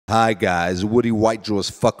Hi guys,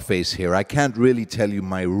 WOODYWHITEJAWZFUCKFACE here. I can't really tell you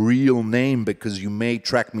my real name because you may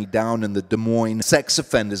track me down in the Des Moines sex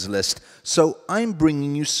offenders list. So I'm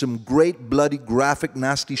bringing you some great bloody graphic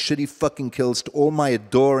nasty shitty fucking kills to all my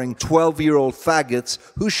adoring 12-year-old faggots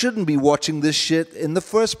who shouldn't be watching this shit in the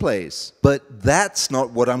first place. But that's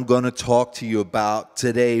not what I'm gonna talk to you about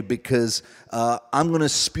today because I'm gonna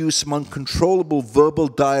spew some uncontrollable verbal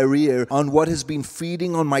diarrhea on what has been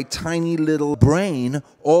feeding on my tiny little brain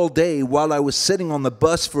all day while I was sitting on the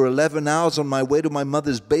bus for 11 hours on my way to my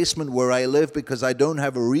mother's basement where I live because I don't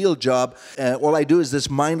have a real job. All I do is this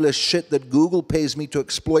mindless shit that Google pays me to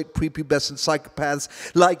exploit prepubescent psychopaths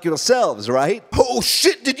like yourselves, right? Oh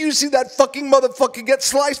shit, did you see that fucking motherfucker get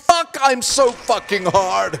sliced? Fuck, I'm so fucking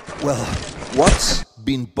hard. Well, what's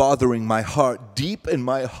been bothering my heart deep in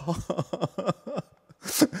my heart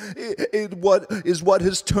what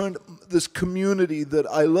has turned this community that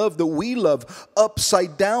I love, that we love,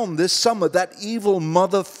 upside down this summer. That evil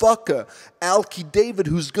motherfucker, Alki David,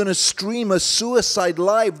 who's gonna stream a suicide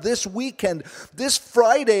live this weekend, this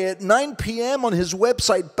Friday at 9 p.m. on his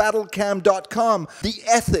website, battlecam.com. The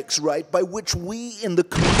ethics, right, by which we in the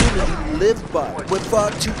community live by. We're far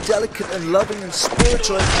too delicate and loving and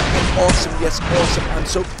spiritual and awesome. Yes, awesome. I'm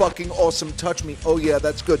so fucking awesome. Touch me. Oh yeah,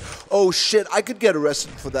 that's good. Oh shit, I could get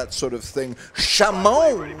arrested for that sort of thing.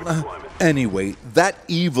 Shamon! Anyway, that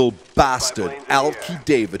evil bastard, Alki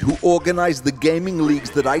David, who organized the gaming leagues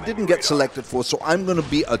that I didn't get selected for, so I'm gonna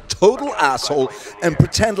be a total asshole and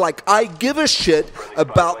pretend like I give a shit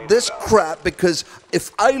about this crap, because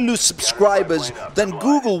if I lose subscribers, then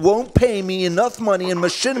Google won't pay me enough money and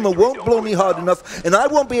Machinima won't blow me hard enough, and I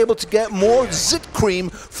won't be able to get more zit cream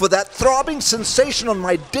for that throbbing sensation on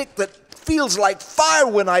my dick that feels like fire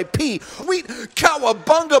when I pee. Sweet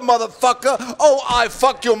cowabunga, motherfucker! Oh, I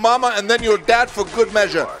fucked your mama and then your dad for good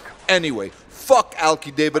measure. Anyway, fuck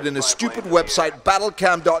Alki David and his stupid website,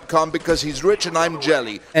 battlecam.com, because he's rich and I'm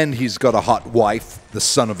jelly. And he's got a hot wife, the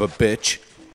son of a bitch.